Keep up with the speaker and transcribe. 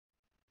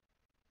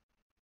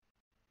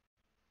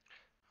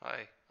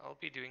Hi, I'll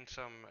be doing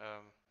some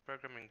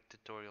programming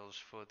tutorials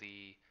for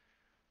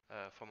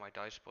my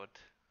DiceBot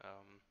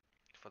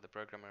for the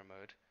programmer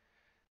mode.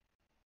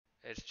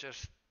 It's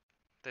just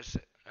this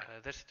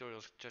tutorial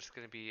is just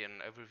going to be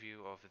an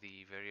overview of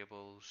the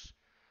variables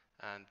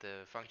and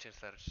the functions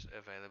that's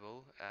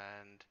available,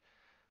 and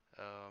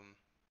um,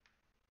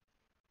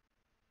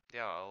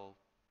 yeah, I'll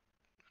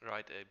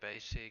write a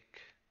basic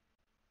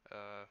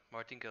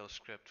martingale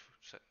script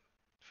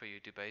for you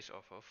to base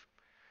off of.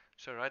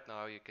 So right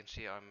now you can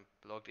see I'm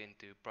logged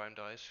into Prime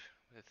Dice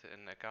with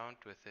an account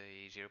with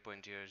a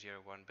 0.001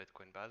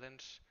 Bitcoin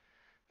balance.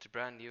 It's a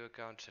brand new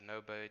account, so no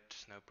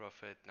bets, no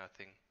profit,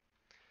 nothing.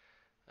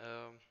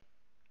 Um,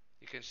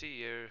 you can see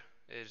here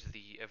is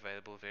the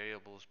available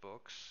variables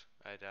box.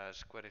 It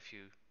has quite a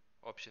few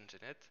options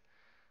in it.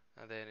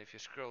 And then if you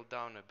scroll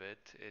down a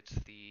bit, it's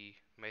the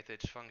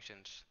methods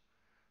functions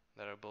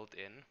that are built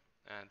in.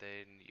 And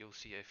then you'll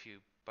see a few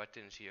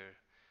buttons here.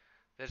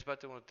 This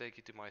button will take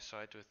you to my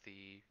site with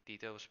the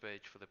details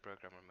page for the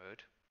programmer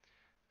mode.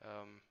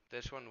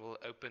 This one will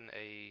open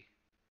a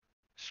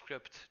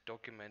script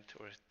document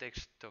or a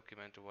text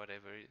document or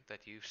whatever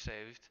that you've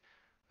saved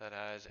that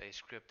has a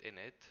script in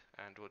it,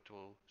 and it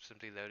will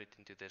simply load it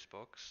into this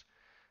box,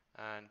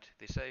 and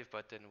the save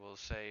button will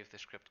save the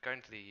script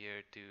currently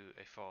here to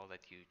a file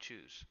that you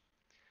choose.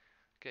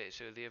 Okay,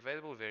 so the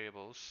available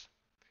variables,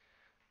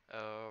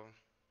 uh,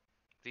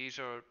 these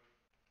are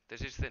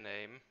this is the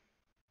name,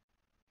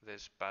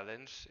 this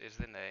balance is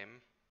the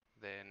name,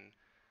 then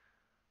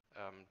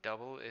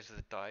double is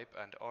the type,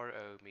 and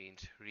RO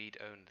means read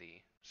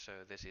only. So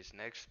this is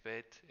next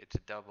bit, it's a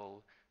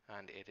double,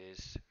 and it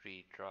is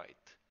read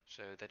write.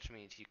 So that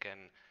means you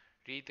can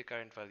read the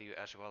current value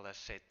as well as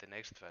set the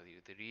next value.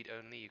 The read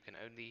only, you can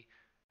only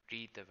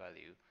read the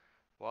value,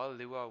 while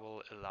Lua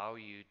will allow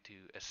you to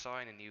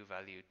assign a new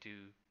value to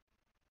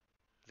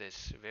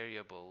this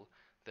variable.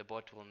 The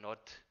bot will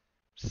not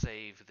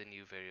save the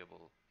new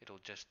variable.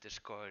 It'll just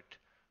discard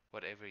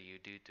whatever you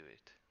do to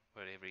it,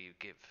 whatever you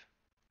give.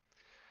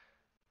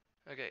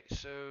 Okay,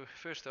 so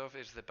first off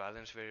is the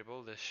balance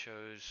variable. This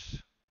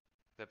shows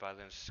the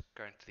balance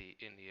currently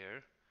in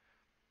here.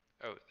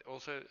 Oh,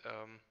 also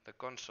the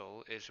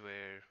console is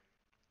where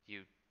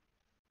you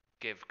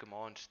give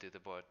commands to the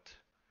bot.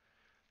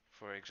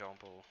 For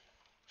example,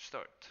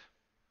 start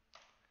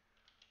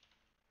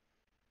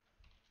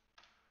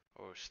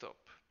or stop.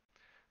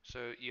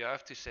 So you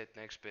have to set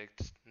next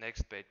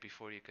bet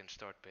before you can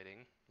start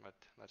betting, but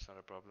that's not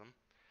a problem.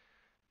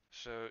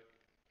 So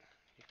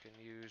you can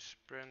use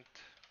print.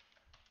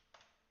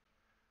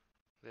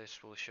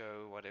 This will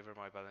show whatever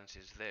my balance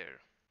is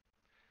there.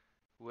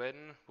 When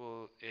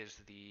will is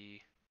the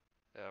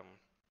um,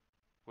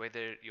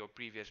 whether your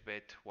previous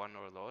bet won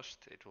or lost,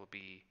 it will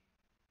be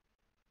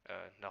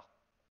no,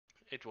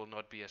 it will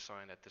not be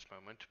assigned at this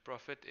moment.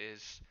 Profit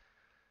is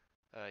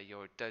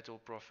your total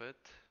profit.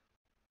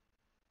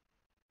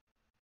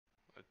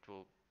 It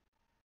will,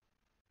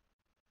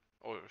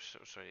 or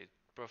sorry,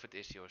 profit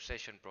is your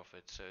session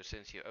profit. So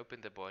since you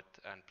opened the bot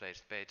and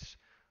placed bets,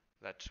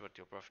 that's what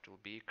your profit will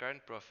be.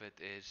 Current profit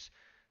is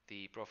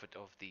the profit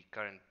of the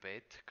current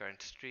bet.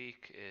 Current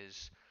streak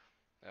is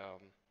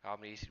how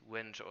many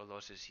wins or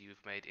losses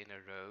you've made in a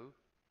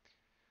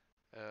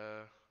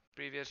row.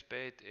 Previous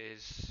bet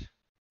is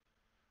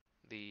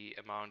the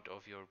amount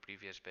of your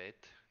previous bet.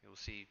 You'll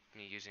see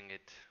me using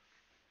it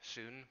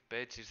soon.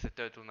 Bets is the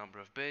total number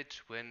of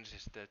bets. Wins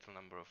is the total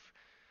number of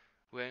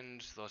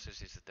wins.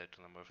 Losses is the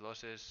total number of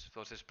losses.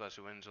 Losses plus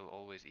wins will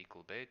always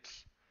equal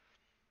bets.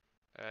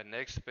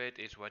 Next bet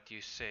is what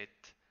you set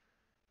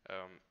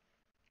um,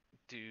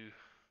 to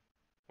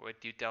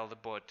what you tell the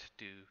bot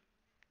to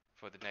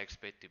for the next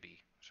bet to be.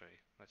 Sorry,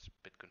 that's a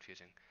bit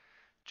confusing.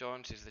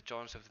 Chance is the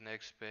chance of the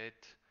next bet.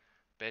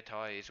 Bet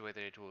high is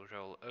whether it will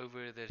roll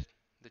over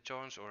the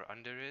chance or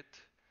under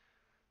it.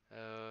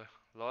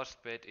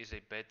 Last bet is a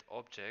bet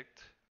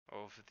object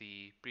of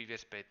the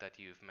previous bet that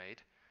you've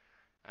made,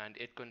 and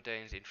it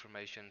contains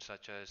information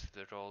such as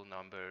the roll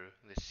number,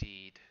 the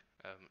seed,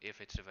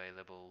 if it's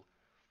available,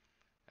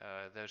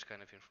 those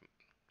kind of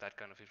that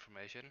kind of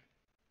information.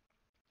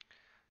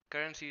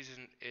 Currencies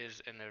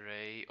is an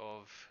array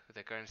of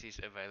the currencies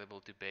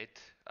available to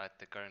bet at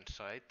the current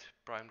site.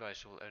 Prime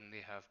Dice will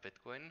only have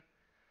Bitcoin.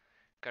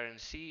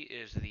 Currency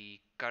is the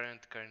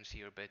current currency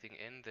you're betting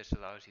in. This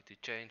allows you to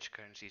change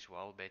currencies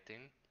while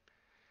betting.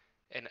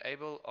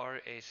 Enable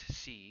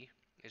RSC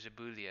is a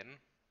boolean,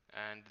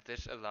 and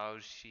this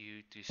allows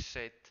you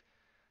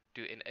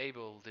to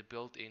enable the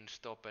built-in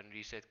stop and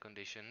reset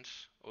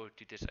conditions or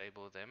to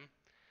disable them,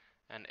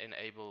 and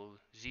enable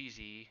ZZ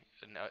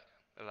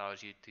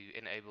allows you to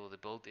enable the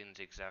built-in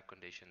zigzag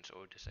conditions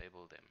or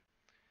disable them.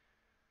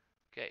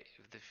 Okay,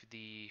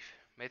 the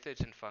methods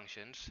and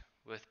functions.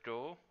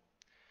 Withdraw.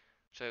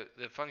 So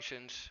the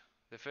functions,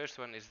 the first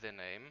one is the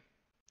name.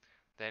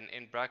 Then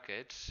in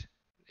brackets,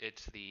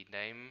 it's the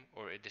name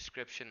or a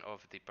description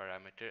of the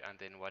parameter and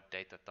then what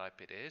data type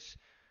it is.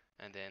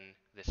 And then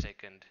the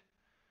second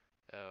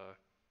uh,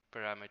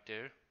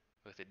 parameter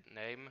with the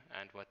name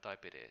and what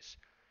type it is.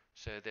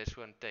 So this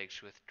one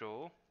takes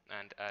withdraw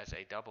and as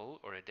a double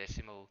or a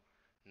decimal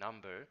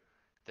number,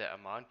 the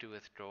amount to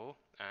withdraw,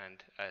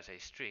 and as a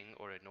string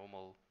or a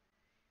normal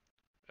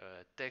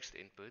text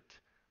input,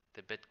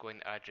 the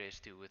Bitcoin address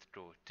to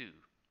withdraw to.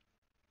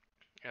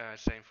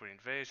 Same for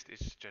invest,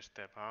 it's just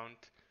the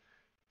amount.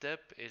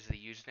 Tip is the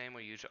username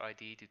or user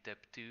ID to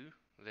tip to.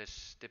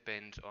 This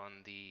depends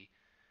on the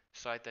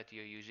site that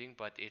you're using,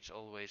 but it's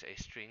always a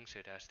string, so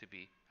it has to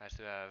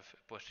have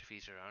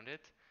apostrophes around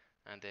it,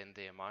 and then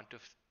the amount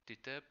of to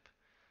tip.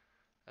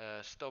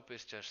 Stop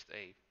is just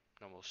a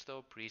normal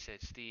stop.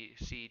 Reset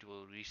seed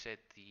will reset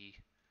the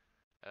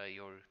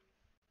your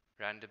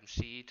random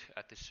seed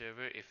at the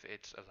server if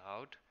it's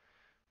allowed.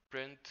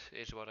 Print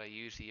is what I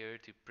use here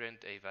to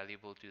print a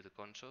valuable to the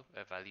console,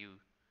 a value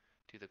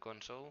to the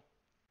console.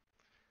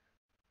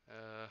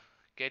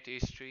 Get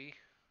history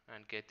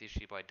and get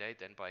history by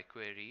date and by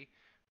query.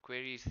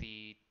 Query is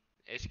the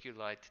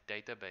SQLite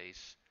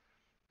database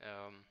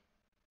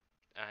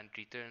and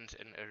returns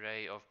an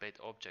array of bet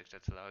objects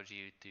that allows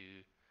you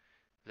to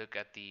look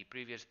at the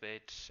previous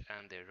bets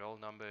and their roll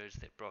numbers,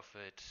 their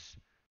profits,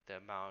 the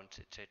amounts,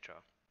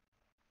 etc.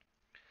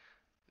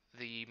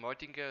 The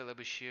martingale,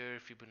 Lebesgue,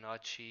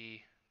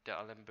 Fibonacci,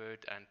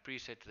 D'Alembert, and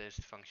preset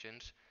list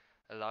functions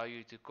allow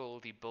you to call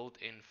the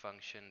built-in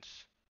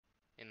functions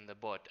in the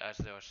bot as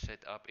they are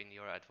set up in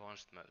your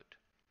advanced mode.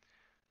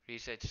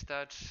 Reset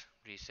stats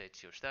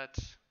resets your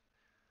stats.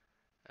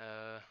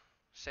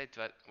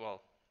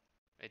 Well,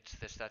 it's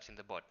the stats in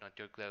the bot, not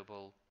your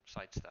global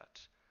site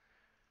stats.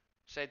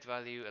 Set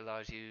value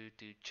allows you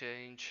to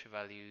change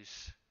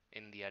values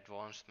in the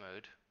advanced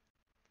mode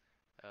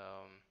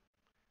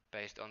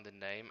based on the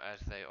name as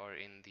they are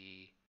in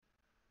the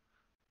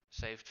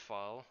saved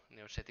file, in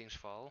your settings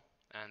file,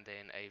 and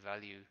then a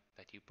value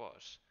that you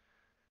pass.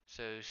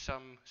 So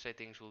some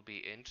settings will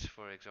be ints,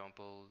 for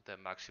example, the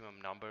maximum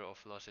number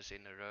of losses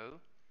in a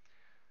row.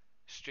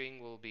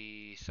 String will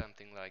be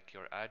something like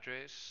your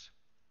address.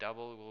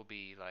 Double will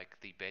be like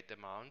the bet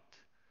amount.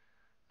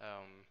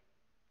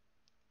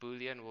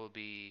 Boolean will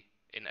be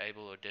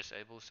enable or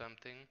disable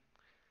something.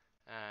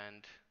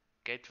 And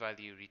get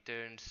value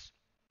returns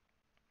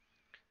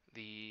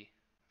the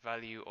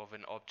value of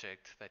an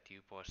object that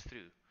you pass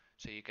through.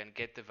 So you can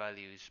get the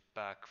values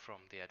back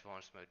from the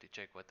advanced mode to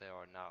check what they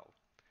are now.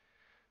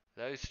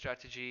 Those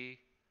strategy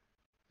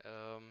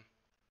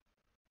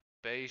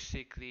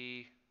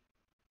basically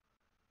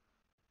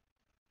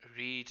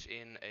reads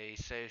in a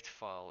saved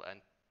file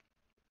and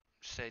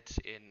sets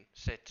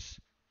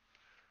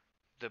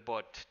the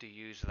bot to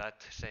use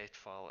that saved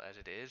file as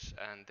it is,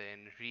 and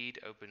then read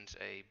opens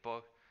a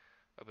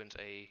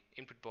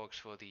input box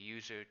for the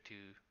user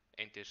to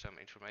enter some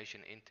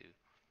information into.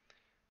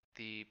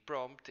 The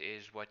prompt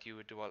is what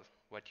you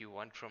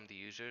want from the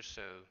user,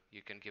 so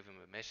you can give him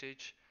a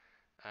message,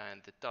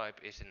 and the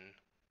type is in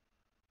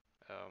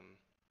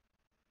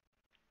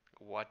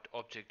what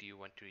object do you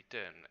want to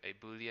return, a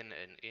boolean,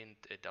 an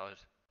int, a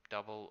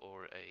double,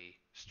 or a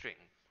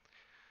string.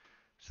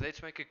 So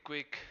let's make a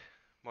quick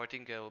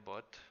martingale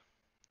bot.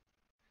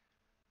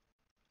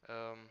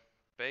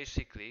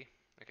 Basically,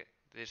 okay,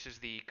 this is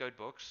the code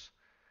box.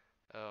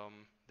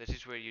 This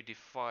is where you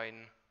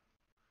define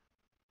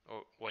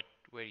or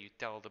where you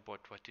tell the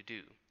bot what to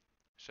do.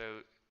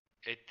 So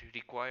it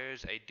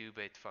requires a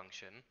doBet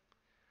function.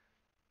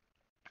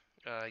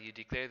 You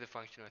declare the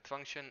function with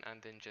function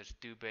and then just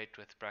doBet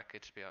with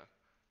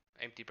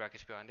empty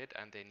brackets behind it,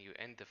 and then you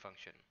end the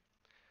function.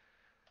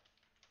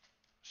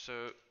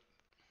 So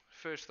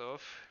first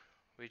off,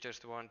 we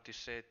just want to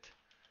set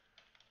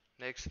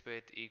next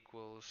bet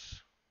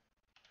equals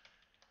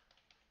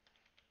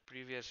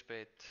previous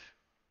bet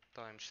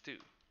times 2.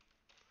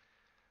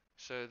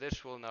 So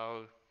this will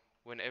now,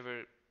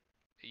 whenever a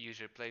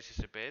user places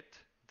a bet,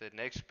 the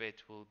next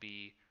bet will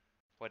be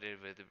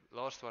whatever the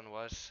last one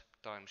was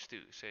times 2.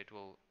 So it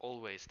will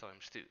always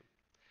times 2.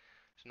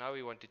 So now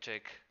we want to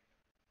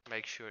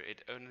make sure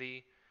it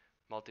only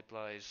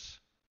multiplies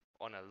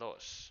on a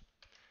loss.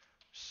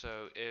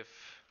 So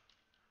if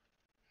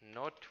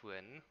not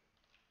win,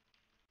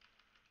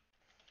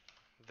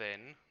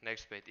 then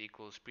next bet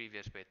equals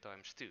previous bet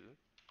times 2,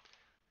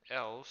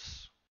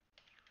 else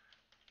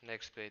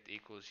next bet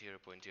equals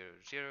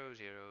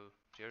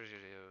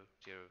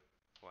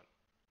 0.00000001.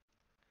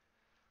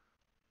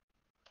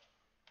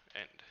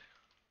 End.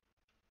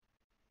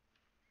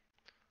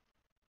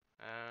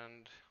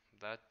 And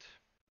that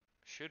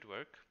should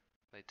work.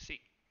 Let's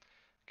see.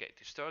 Okay,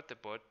 to start the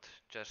bot,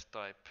 just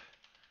type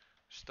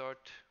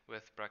start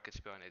with brackets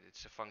behind it.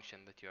 It's a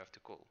function that you have to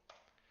call.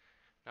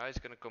 Now it's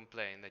going to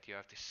complain that you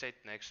have to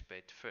set next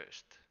bet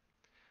first.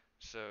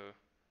 So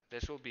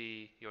this will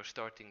be your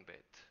starting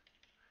bet.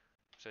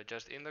 So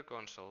just in the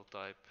console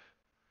type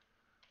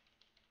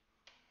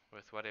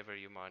with whatever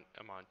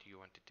amount you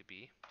want it to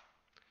be,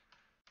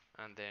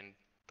 and then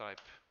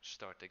type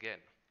start again.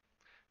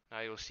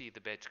 Now you'll see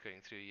the bets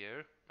going through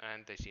here,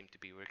 and they seem to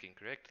be working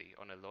correctly.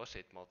 On a loss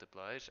it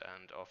multiplies,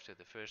 and after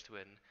the first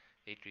win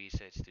it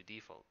resets to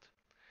default.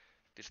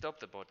 To stop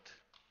the bot,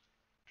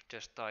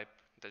 just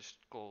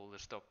call the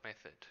stop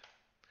method.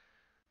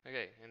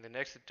 Okay, in the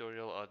next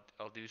tutorial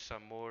I'll do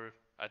some more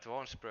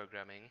advanced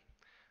programming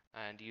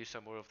and use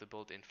some more of the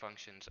built-in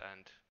functions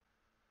and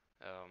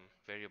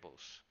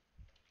variables.